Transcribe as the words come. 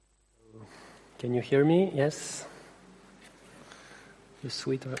Can you hear me? Yes? The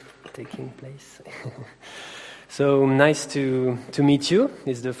suite are taking place. So nice to meet you.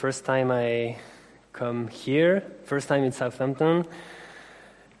 It's the first time I come here, first time in Southampton.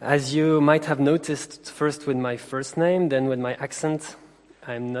 As you might have noticed, first with my first name, then with my accent,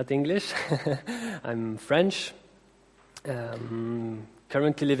 I'm not English. I'm French.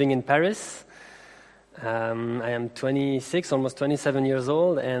 Currently living in Paris. I am 26, almost 27 years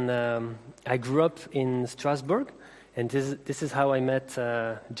old, and I grew up in Strasbourg. And this is how I met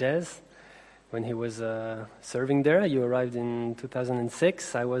Jez when he was serving there. You arrived in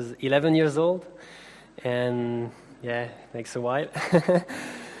 2006. I was 11 years old, and yeah, it makes a while.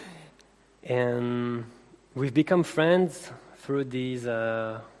 And we've become friends through these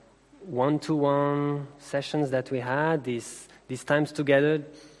one-to-one sessions that we had, these times together,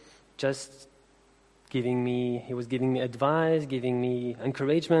 just he was giving me advice, giving me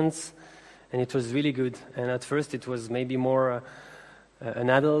encouragements, and it was really good. And at first it was maybe more an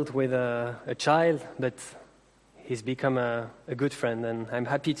adult with a child, but he's become a good friend, and I'm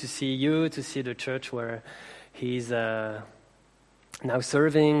happy to see you, to see the church where he's now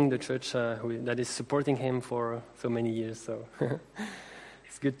serving, the church that is supporting him for so many years, so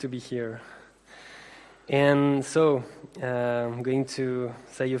it's good to be here. And so, I'm going to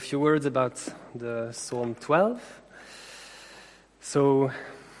say a few words about the Psalm 12. So,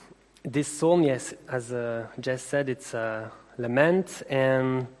 this psalm, yes, as Jess said, it's a lament,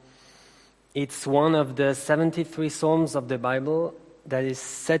 and it's one of the 73 psalms of the Bible that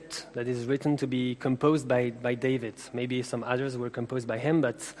is written to be composed by David. Maybe some others were composed by him,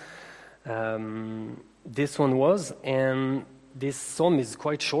 but this one was, and this psalm is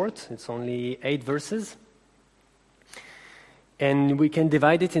quite short. It's only 8 verses. And we can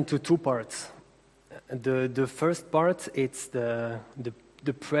divide it into 2 parts. The first part, it's the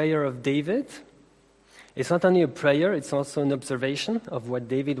prayer of David. It's not only a prayer, it's also an observation of what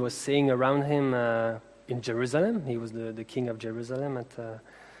David was saying around him in Jerusalem. He was the king of Jerusalem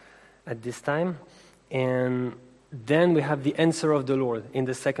at this time. And then we have the answer of the Lord in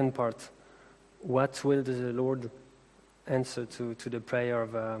the second part. What will the Lord answer to the prayer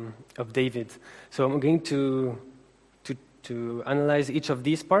of David? So I'm going to analyze each of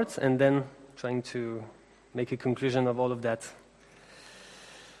these parts and then trying to make a conclusion of all of that.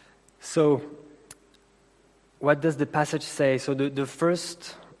 So, what does the passage say? So the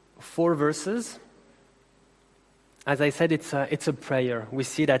first 4 verses, as I said, it's a prayer. We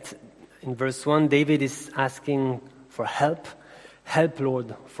see that in verse 1, David is asking for help. Help,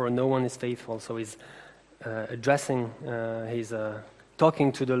 Lord, for no one is faithful. So he's he's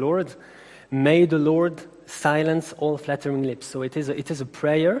talking to the Lord. May the Lord silence all flattering lips. So it is a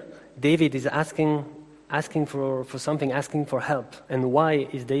prayer. David is asking for something, asking for help. And why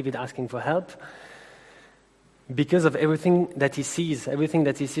is David asking for help? Because of everything that he sees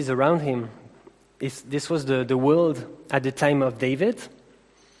around him. This was the world at the time of David.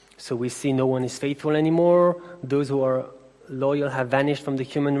 So we see no one is faithful anymore. Those who are loyal have vanished from the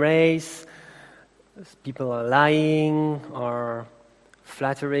human race. People are lying, are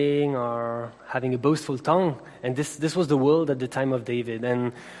flattering, are having a boastful tongue. And this was the world at the time of David.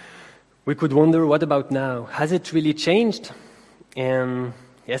 And we could wonder, what about now? Has it really changed? And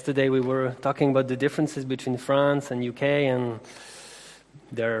yesterday we were talking about the differences between France and UK, and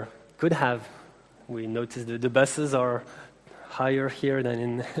there could have. We noticed that the buses are higher here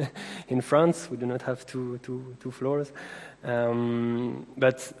than in France. We do not have two floors.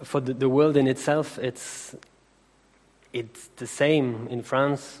 But for the world in itself, it's the same in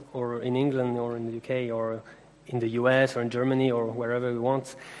France or in England or in the UK or in the US or in Germany or wherever we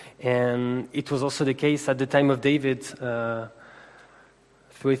want. And it was also the case at the time of David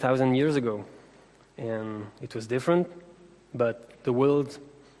 3,000 years ago. And it was different, but the world,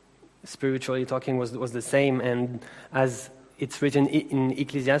 spiritually talking, was the same. And as it's written in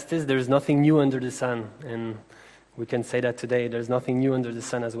Ecclesiastes, there's nothing new under the sun. And we can say that today, there's nothing new under the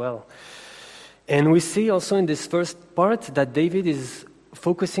sun as well. And we see also in this first part that David is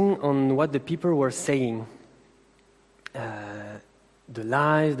focusing on what the people were saying. The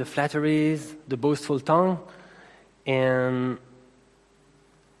lies, the flatteries, the boastful tongue. And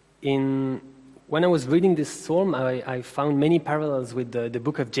when I was reading this psalm, I found many parallels with the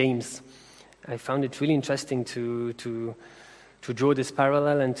book of James. I found it really interesting to draw this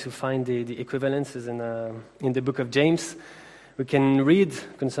parallel and to find the equivalences in the book of James. We can read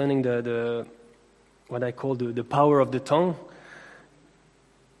concerning the what I call the power of the tongue.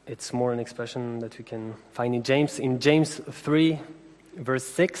 It's more an expression that we can find in James. In James 3, verse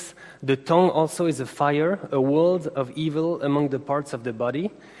 6, the tongue also is a fire, a world of evil among the parts of the body.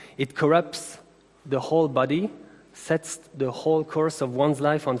 It corrupts the whole body, sets the whole course of one's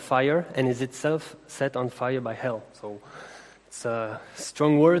life on fire, and is itself set on fire by hell. So it's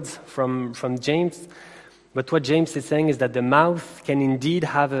strong words from James. But what James is saying is that the mouth can indeed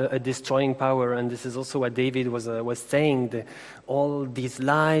have a destroying power, and this is also what David was saying. All these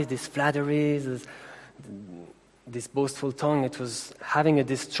lies, these flatteries, this boastful tongue, it was having a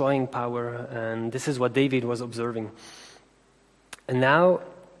destroying power, and this is what David was observing. And now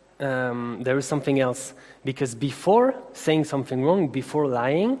there is something else, because before saying something wrong, before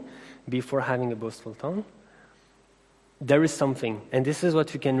lying, before having a boastful tongue, there is something. And this is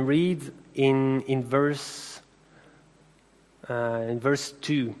what you can read in verse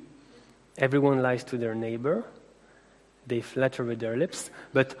 2. Everyone lies to their neighbor, they flatter with their lips,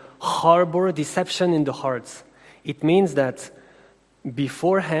 but harbor deception in the hearts. It means that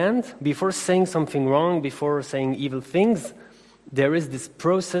beforehand, before saying something wrong, before saying evil things, there is this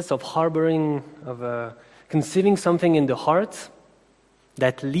process of harboring, of conceiving something in the heart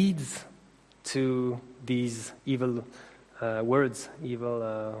that leads to these evil words,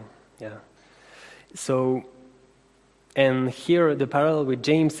 So, and here the parallel with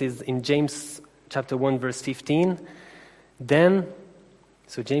James is in James chapter 1, verse 15.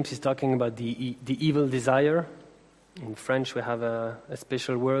 So James is talking about the evil desire. In French, we have a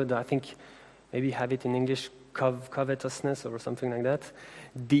special word. I think maybe have it in English, covetousness or something like that.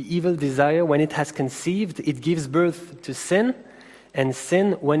 The evil desire, when it has conceived, it gives birth to sin, and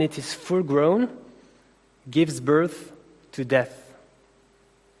sin, when it is full grown, gives birth to death.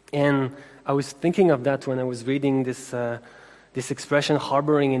 And I was thinking of that when I was reading this expression,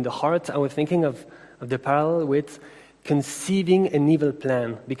 harboring in the heart. I was thinking of the parallel with conceiving an evil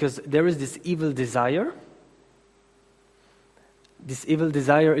plan, because there is this evil desire. This evil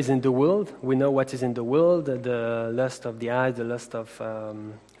desire is in the world. We know what is in the world, the lust of the eyes, the lust of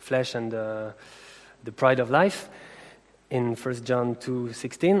flesh, and the pride of life, in 1 John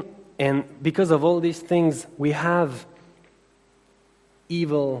 2:16. And because of all these things, we have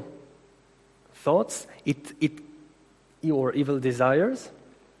evil thoughts, or evil desires.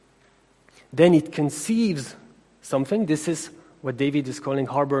 Then it conceives something. This is what David is calling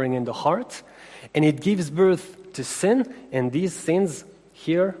harboring in the heart. And it gives birth to sin, and these sins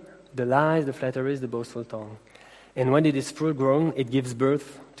here, the lies, the flatteries, the boastful tongue. And when it is full grown, it gives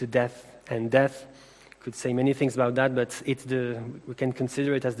birth to death. And death, could say many things about that, but we can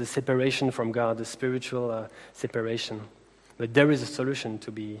consider it as the separation from God, the spiritual separation. But there is a solution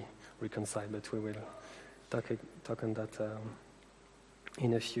to be reconciled, but we will talk on that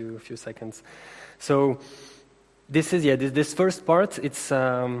in a few seconds. So this is, this first part, it's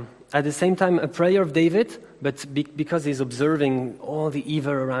at the same time a prayer of David, but because he's observing all the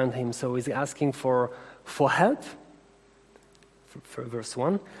evil around him, so he's asking for help, for verse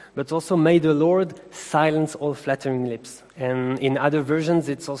 1, but also may the Lord silence all flattering lips. And in other versions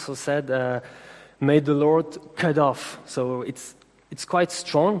it's also said, may the Lord cut off. So it's quite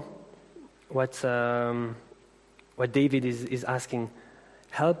strong what David is asking.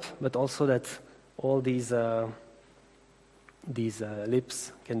 Help, but also that all these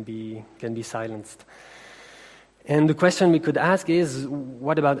lips can be silenced. And the question we could ask is,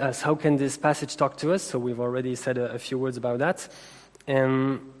 what about us? How can this passage talk to us? So we've already said a few words about that.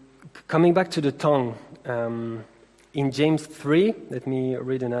 And coming back to the tongue, in James 3, let me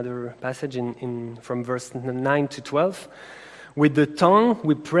read another passage from verse 9 to 12. With the tongue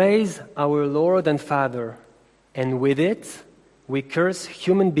we praise our Lord and Father, and with it we curse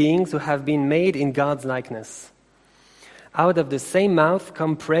human beings who have been made in God's likeness. Out of the same mouth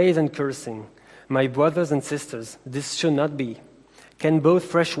come praise and cursing. My brothers and sisters, this should not be. Can both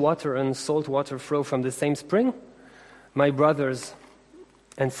fresh water and salt water flow from the same spring? My brothers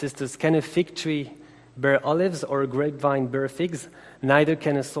and sisters, can a fig tree bear olives or a grapevine bear figs? Neither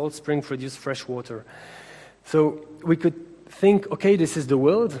can a salt spring produce fresh water. So we could think, okay, this is the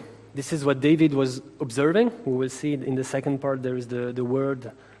world. This is what David was observing. We will see in the second part there is the word,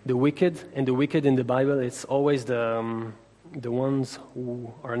 the wicked. And the wicked in the Bible, it's always the ones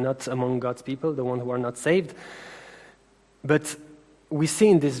who are not among God's people, the ones who are not saved. But we see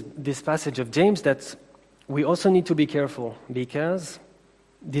in this passage of James that we also need to be careful, because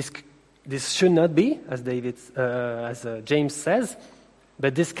this should not be, as James says,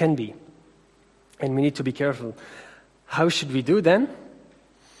 but this can be. And we need to be careful. How should we do then?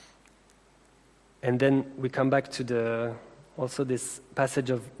 And then we come back to also this passage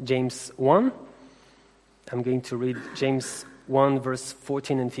of James 1. I'm going to read James 1, verse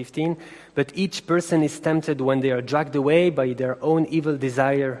 14 and 15. But each person is tempted when they are dragged away by their own evil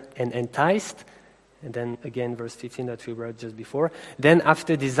desire and enticed. And then again, verse 15 that we read just before. Then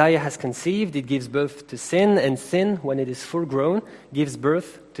after desire has conceived, it gives birth to sin, and sin, when it is full grown, gives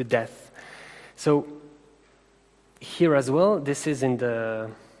birth to death. So here as well, this is in the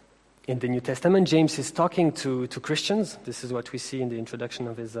New Testament. James is talking to Christians. This is what we see in the introduction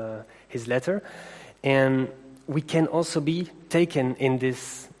of his letter. And we can also be taken in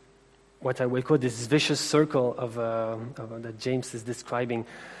this, what I will call this vicious circle of that James is describing.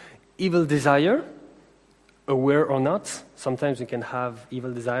 Evil desire, aware or not. Sometimes we can have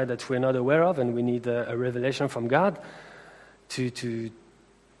evil desire that we're not aware of, and we need a revelation from God to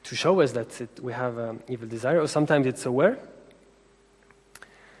show us that we have evil desire. Or sometimes it's aware.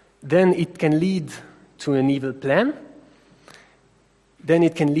 Then it can lead to an evil plan. Then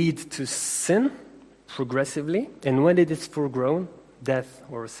it can lead to sin progressively. And when it is full grown, death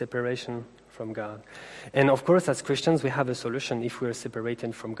or separation from God. And of course, as Christians, we have a solution if we're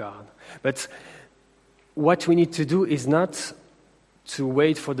separated from God. But what we need to do is not to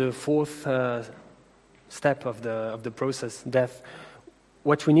wait for the fourth step of the process, death.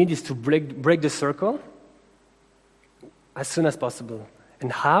 What we need is to break the circle as soon as possible.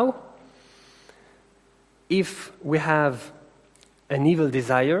 And how? If we have an evil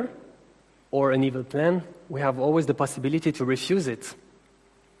desire or an evil plan, we have always the possibility to refuse it.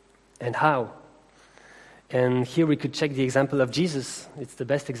 And how? And here we could check the example of Jesus. It's the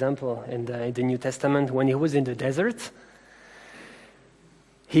best example in the New Testament. When he was in the desert,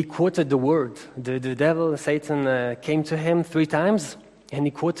 he quoted the word. The devil, Satan, came to him 3 times, and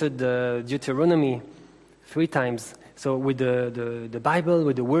he quoted Deuteronomy 3 times. So with the Bible,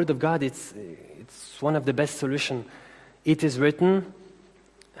 with the Word of God, it's one of the best solutions. It is written,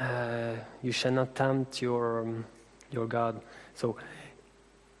 you shall not tempt your God. So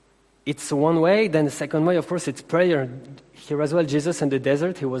it's one way. Then the second way, of course, it's prayer. Here as well, Jesus in the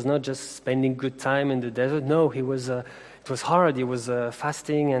desert, he was not just spending good time in the desert. No, it was hard. He was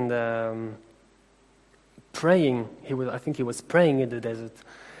fasting and praying. I think he was praying in the desert.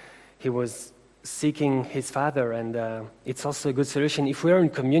 He was seeking his Father, and it's also a good solution. If we are in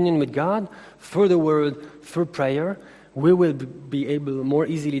communion with God, through the Word, through prayer, we will be able more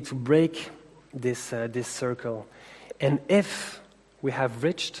easily to break this circle. And if we have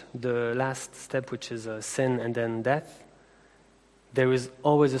reached the last step, which is sin and then death, there is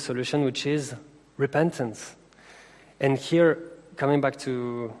always a solution, which is repentance. And here, coming back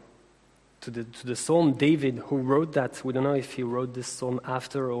to the psalm, David, who wrote that, we don't know if he wrote this psalm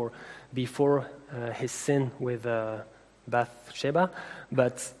after or before his sin with Bathsheba,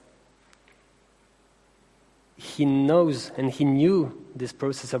 but he knows and he knew this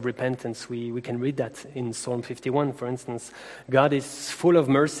process of repentance. We can read that in Psalm 51, for instance. God is full of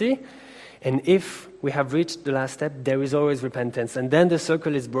mercy, and if we have reached the last step, there is always repentance. And then the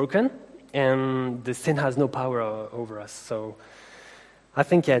circle is broken, and the sin has no power over us. So I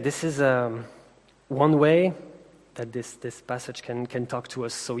think, this is one way that this passage can talk to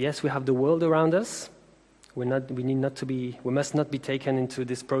us. So yes, we have the world around us. We must not be taken into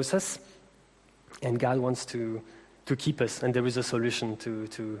this process. And God wants to keep us, and there is a solution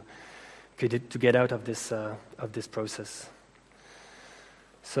to get out of this process.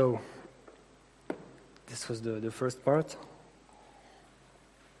 So this was the first part.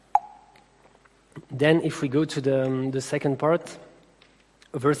 Then, if we go to the second part,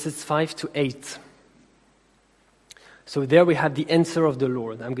 verses 5 to 8. So there we have the answer of the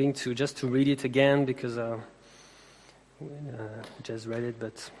Lord. I'm going to just read it again because we just read it,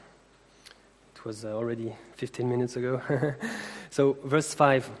 but it was already 15 minutes ago. So verse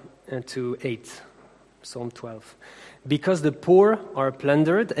 5 to 8, Psalm 12. Because the poor are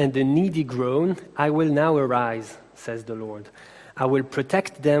plundered and the needy groan, I will now arise, says the Lord. I will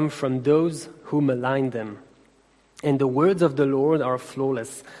protect them from those who malign them. And the words of the Lord are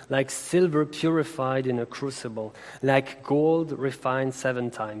flawless, like silver purified in a crucible, like gold refined 7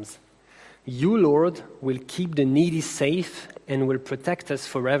 times. You, Lord, will keep the needy safe and will protect us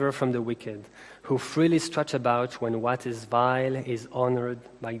forever from the wicked, who freely stretch about when what is vile is honored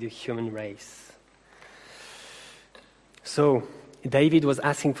by the human race. So, David was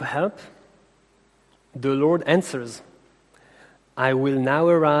asking for help. The Lord answers, I will now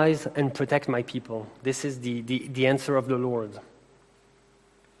arise and protect my people. This is the answer of the Lord.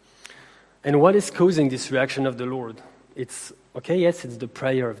 And what is causing this reaction of the Lord? It's the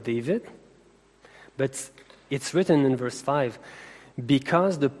prayer of David, but it's written in verse 5,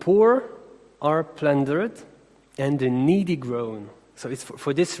 because the poor are plundered and the needy groan. So it's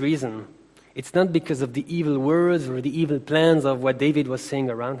for this reason. It's not because of the evil words or the evil plans of what David was saying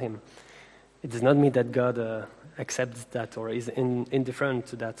around him. It does not mean that God accepts that or is indifferent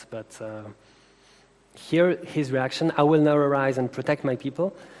to that, but here his reaction, I will now arise and protect my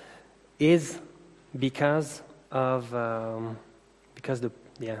people, is because the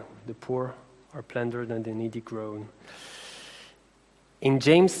poor are plundered and the needy groan. In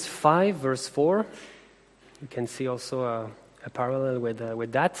James 5, verse 4, you can see also a parallel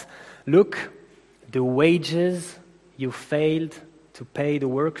with that. Look, the wages you failed to pay the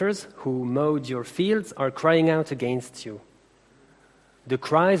workers who mowed your fields are crying out against you. The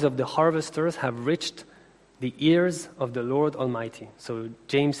cries of the harvesters have reached the ears of the Lord Almighty. So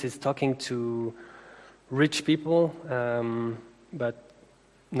James is talking to rich people, but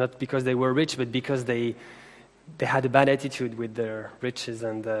not because they were rich, but because they had a bad attitude with their riches.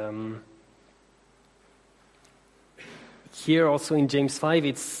 And here also in James 5,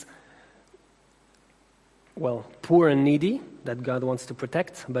 it's, poor and needy that God wants to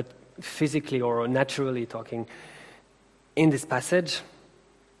protect, but physically or naturally talking. In this passage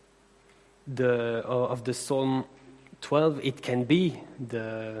of the Psalm 12, it can be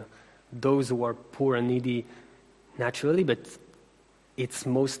those who are poor and needy naturally, but it's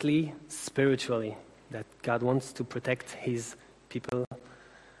mostly spiritually that God wants to protect his people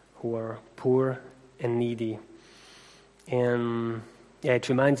who are poor and needy. And it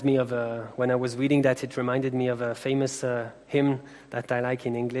reminds me of, when I was reading that, it reminded me of a famous hymn that I like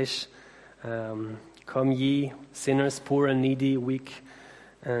in English. Come ye, sinners, poor and needy, weak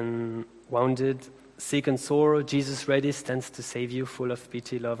and wounded, sick and sore, Jesus ready stands to save you, full of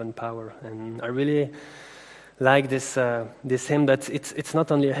pity, love, and power. And I really like this hymn, but it's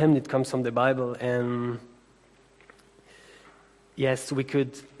not only a hymn, it comes from the Bible. And yes, we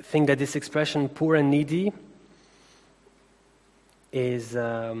could think that this expression, poor and needy, is,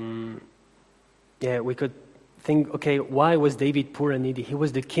 we could think, okay, why was David poor and needy? He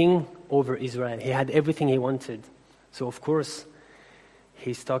was the king over Israel. He had everything he wanted. So, of course,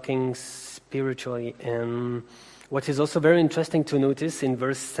 he's talking spiritually. And what is also very interesting to notice in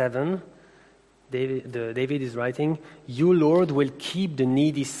verse 7, David is writing, you, Lord, will keep the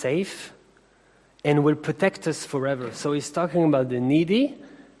needy safe and will protect us forever. So he's talking about the needy,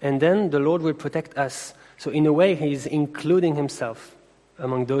 and then the Lord will protect us. So in a way, he's including himself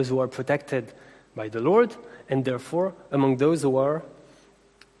among those who are protected by the Lord, and therefore among those who are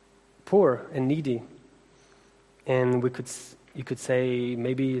poor and needy. And you could say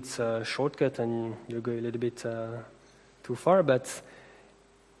maybe it's a shortcut and you're going a little bit too far, but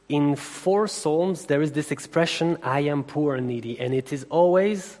in 4 Psalms there is this expression, I am poor and needy, and it is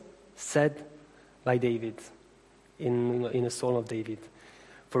always said by David in a Psalm of David.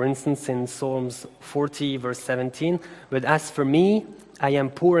 For instance, in Psalms 40, verse 17, but as for me, I am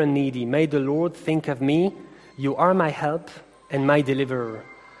poor and needy. May the Lord think of me. You are my help and my deliverer.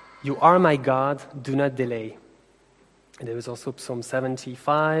 You are my God. Do not delay. And there is also Psalm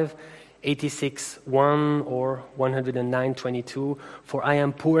 75, 86, 1 or 109, 22. For I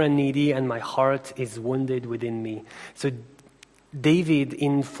am poor and needy and my heart is wounded within me. So David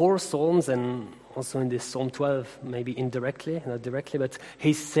in 4 Psalms and also in this Psalm 12, maybe indirectly, not directly, but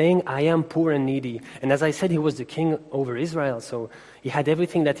he's saying, I am poor and needy. And as I said, he was the king over Israel, so he had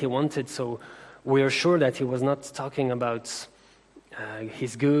everything that he wanted. So we are sure that he was not talking about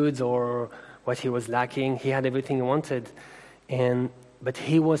his goods or what he was lacking. He had everything he wanted. But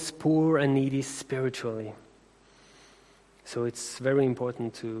he was poor and needy spiritually. So it's very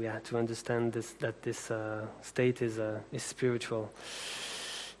important to understand that this state is spiritual.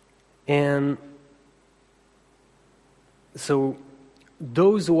 And so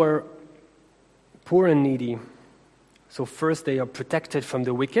those who are poor and needy, so first they are protected from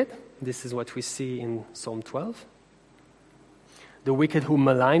the wicked. This is what we see in Psalm 12. The wicked who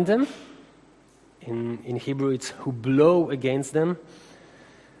malign them. In Hebrew it's who blow against them.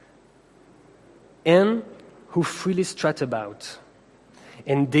 And who freely strut about.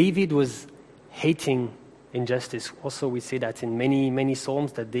 And David was hating injustice. Also, we see that in many, many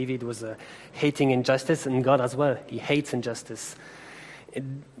Psalms that David was hating injustice, and God as well. He hates injustice.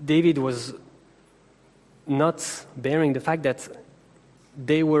 David was not bearing the fact that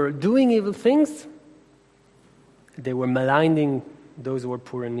they were doing evil things. They were maligning those who were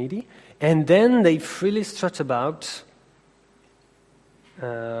poor and needy. And then they freely strut about.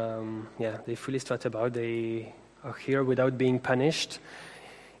 They freely strut about. They are here without being punished.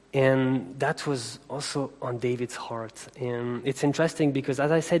 And that was also on David's heart. And it's interesting because, as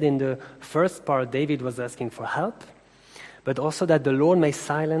I said in the first part, David was asking for help, but also that the Lord may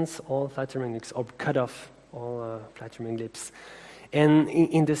silence all flattering lips, or cut off all flattering lips. And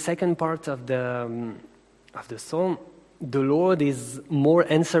in the second part of the psalm, the Lord is more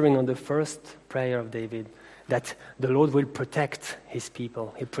answering on the first prayer of David, that the Lord will protect his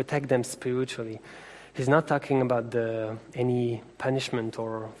people. He'll protect them spiritually. He's not talking about any punishment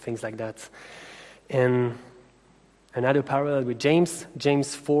or things like that. And another parallel with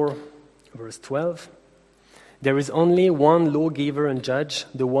James 4, verse 12. There is only one lawgiver and judge,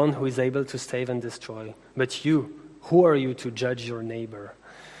 the one who is able to save and destroy. But you, who are you to judge your neighbor?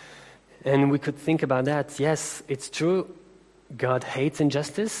 And we could think about that. Yes, it's true. God hates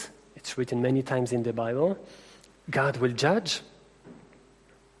injustice. It's written many times in the Bible. God will judge.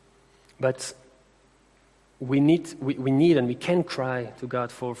 But we need and we can cry to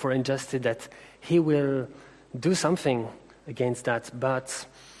God for injustice, that He will do something against that. But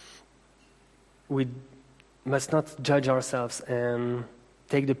we must not judge ourselves and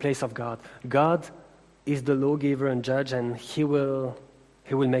take the place of God. God is the lawgiver and judge, and He will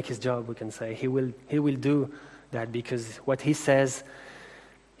make His job, we can say. He will do that, because what He says,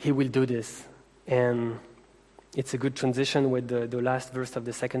 He will do this. And it's a good transition with the last verse of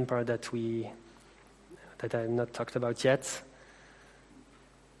the second part that I have not talked about yet.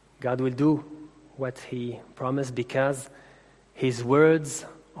 God will do what He promised, because His words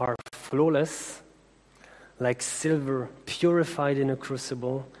are flawless, like silver purified in a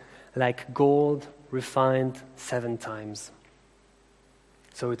crucible, like gold refined 7 times.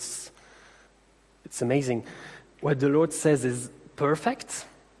 So it's amazing. What the Lord says is perfect,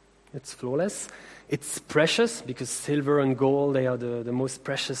 it's flawless, it's precious, because silver and gold, they are the most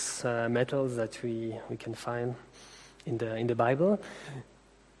precious metals that we can find in the Bible.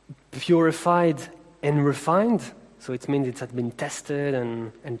 Purified and refined, so it means it has been tested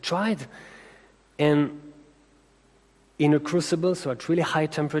and tried. And in a crucible, so at really high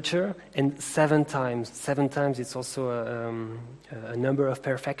temperature, and 7 times. 7 times, it's also a number of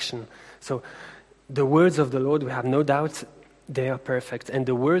perfection. So the words of the Lord, we have no doubt, they are perfect. And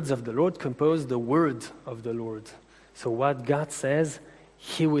the words of the Lord compose the word of the Lord. So what God says,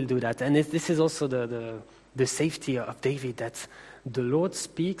 He will do that. And this is also the safety of David, that the Lord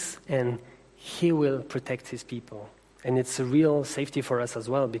speaks and He will protect His people. And it's a real safety for us as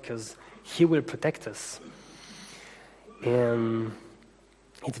well, because He will protect us. And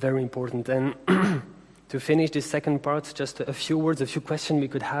it's very important. And to finish this second part, just a few words, a few questions we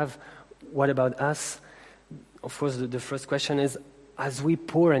could have. What about us? Of course, the first question is, as we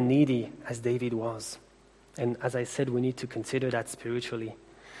poor and needy as David was? And as I said, we need to consider that spiritually.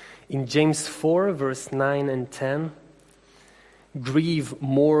 In James 4, verse 9 and 10, grieve,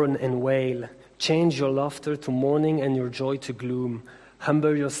 mourn, and wail. Change your laughter to mourning and your joy to gloom.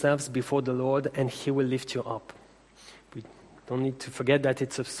 Humble yourselves before the Lord, and He will lift you up. We don't need to forget that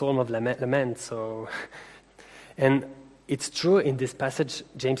it's a psalm of lament. So, and it's true in this passage,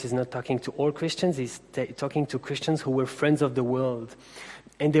 James is not talking to all Christians. He's talking to Christians who were friends of the world.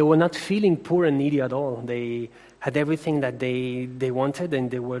 And they were not feeling poor and needy at all. They had everything that they wanted, and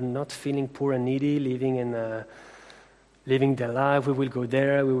they were not feeling poor and needy, living their life. We will go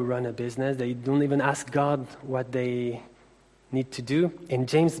there, we will run a business. They don't even ask God what they need to do. And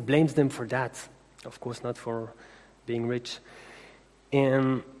James blames them for that. Of course, not for being rich.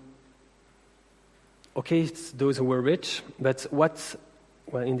 And okay, it's those who were rich, but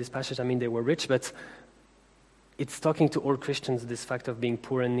in this passage, I mean, they were rich, but it's talking to all Christians, this fact of being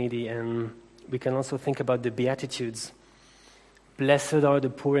poor and needy. And we can also think about the Beatitudes. Blessed are the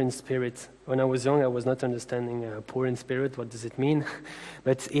poor in spirit. When I was young, I was not understanding poor in spirit. What does it mean?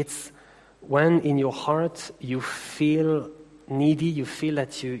 But it's when in your heart you feel needy, you feel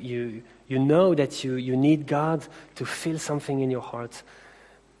that you know that you need God to feel something in your heart.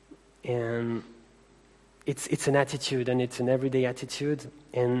 And it's an attitude, and it's an everyday attitude.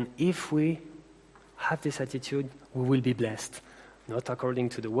 And if we have this attitude, we will be blessed. Not according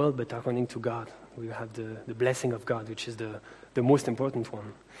to the world, but according to God. We have the blessing of God, which is the most important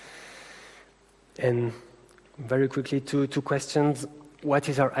one. And very quickly, two questions. What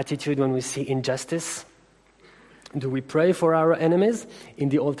is our attitude when we see injustice? Do we pray for our enemies? In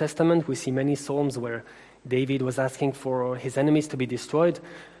the Old Testament, we see many psalms where David was asking for his enemies to be destroyed.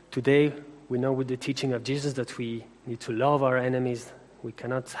 Today, we know with the teaching of Jesus that we need to love our enemies. We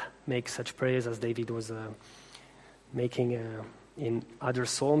cannot make such prayers as David was making in other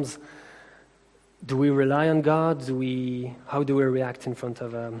psalms. Do we rely on God? How do we react in front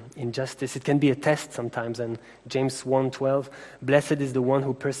of injustice? It can be a test sometimes. And James 1:12, blessed is the one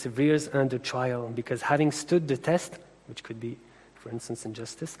who perseveres under trial, because having stood the test, which could be, for instance,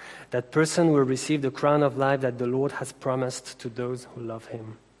 injustice, that person will receive the crown of life that the Lord has promised to those who love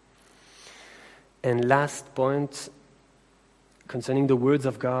Him. And last point, concerning the words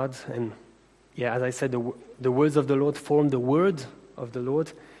of God, and as I said, the words of the Lord form the word of the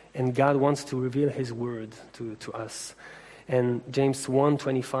Lord, and God wants to reveal His word to us. And James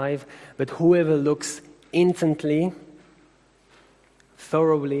 1:25, but whoever looks intently,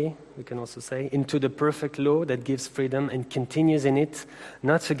 thoroughly, we can also say, into the perfect law that gives freedom and continues in it,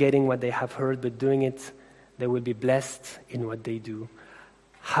 not forgetting what they have heard, but doing it, they will be blessed in what they do.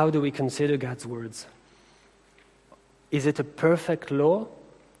 How do we consider God's words? Is it a perfect law?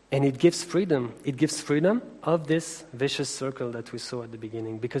 And it gives freedom. It gives freedom of this vicious circle that we saw at the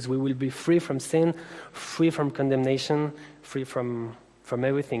beginning, because we will be free from sin, free from condemnation, free from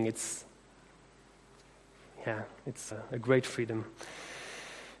everything. It's a great freedom.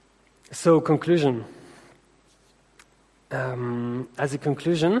 So, conclusion. As a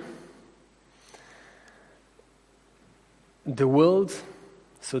conclusion, the world.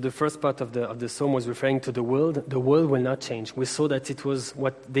 So the first part of the psalm was referring to the world. The world will not change. We saw that it was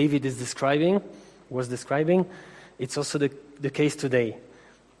what David was describing. It's also the case today.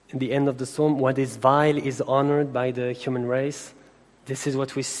 In the end of the psalm, what is vile is honored by the human race. This is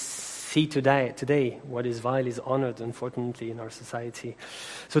what we see today. What is vile is honored, unfortunately, in our society.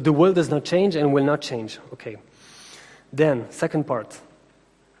 So the world does not change and will not change. Okay. Then, second part.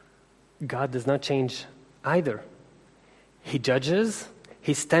 God does not change either. He judges.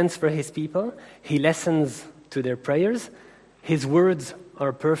 He stands for his people. He listens to their prayers. His words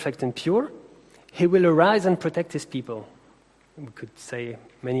are perfect and pure. He will arise and protect his people. We could say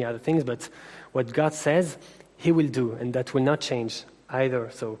many other things, but what God says, he will do, and that will not change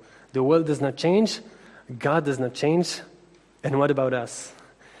either. So the world does not change, God does not change, and what about us?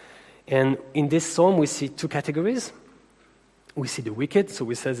 And in this psalm, we see two categories. We see the wicked, so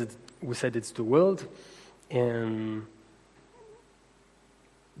we said it's the world, and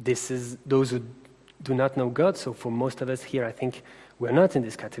this is those who do not know God. So for most of us here, I think we're not in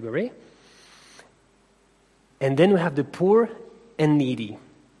this category. And then we have the poor and needy.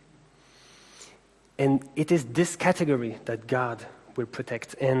 And it is this category that God will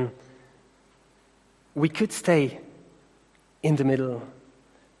protect. And we could stay in the middle.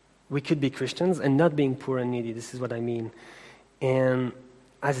 We could be Christians and not being poor and needy. This is what I mean. And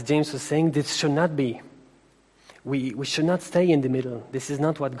as James was saying, this should not be. We should not stay in the middle. This is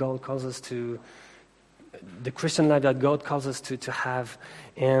not what God calls us to, the Christian life that God calls us to have.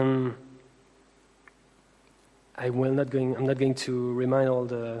 And I'm not going to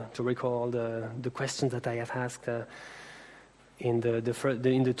recall all the questions that I have asked in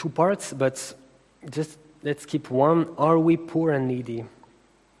the two parts, but just let's keep one. Are we poor and needy?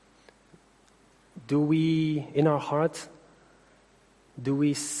 Do we, in our heart, do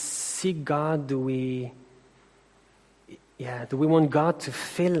we seek God? Do we want God to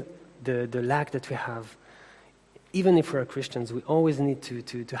fill the lack that we have? Even if we're Christians, we always need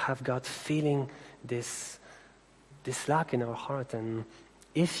to have God filling this lack in our heart. And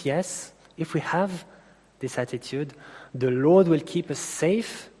if yes, if we have this attitude, the Lord will keep us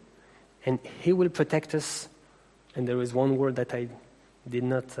safe and He will protect us. And there is one word that I did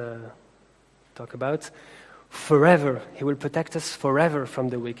not talk about. Forever. He will protect us forever from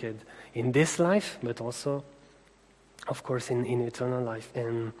the wicked. In this life, but also of course, in eternal life.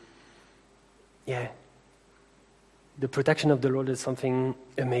 And the protection of the Lord is something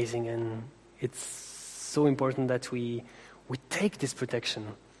amazing, and it's so important that we take this protection,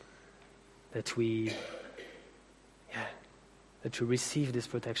 that we receive this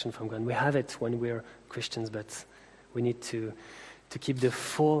protection from God. We have it when we're Christians, but we need to keep the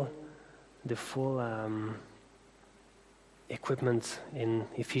full equipment in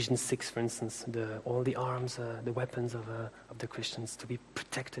Ephesians 6, for instance, all the arms, the weapons of the Christians to be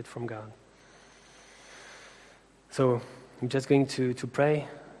protected from God. So I'm just going to pray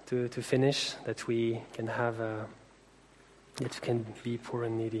to finish, that we can have that we can be poor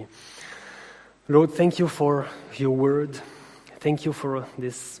and needy. Lord, thank you for your word. Thank you for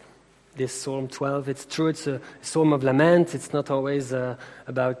this Psalm 12. It's true, it's a psalm of lament. It's not always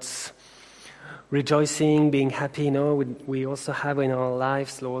about rejoicing, being happy. No, we also have in our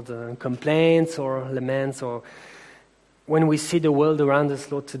lives, Lord, complaints or laments. Or when we see the world around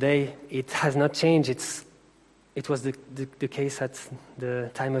us, Lord, today, it has not changed. It was the case at the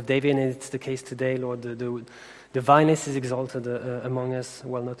time of David, and it's the case today, Lord. The violence is exalted among us.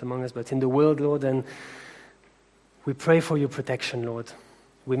 Well, not among us, but in the world, Lord. And we pray for your protection, Lord.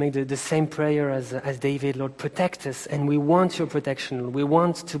 We make the same prayer as David, Lord. Protect us, and we want your protection, Lord. We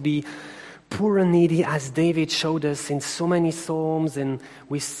want to be poor and needy, as David showed us in so many psalms, and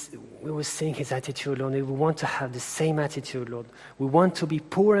we were seeing his attitude, Lord. We want to have the same attitude, Lord. We want to be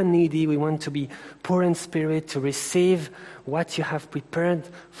poor and needy. We want to be poor in spirit, to receive what you have prepared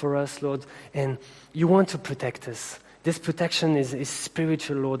for us, Lord. And you want to protect us. This protection is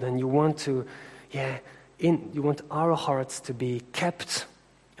spiritual, Lord, and you want to, you want our hearts to be kept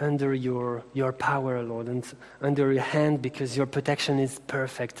under your power, Lord, and under your hand, because your protection is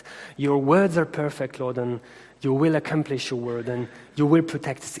perfect. Your words are perfect, Lord, and you will accomplish your word, and you will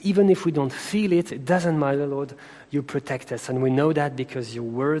protect us. Even if we don't feel it, it doesn't matter, Lord. You protect us, and we know that because your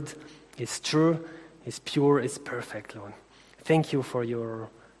word is true, is pure, is perfect, Lord. Thank you for your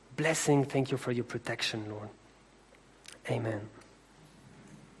blessing. Thank you for your protection, Lord. Amen.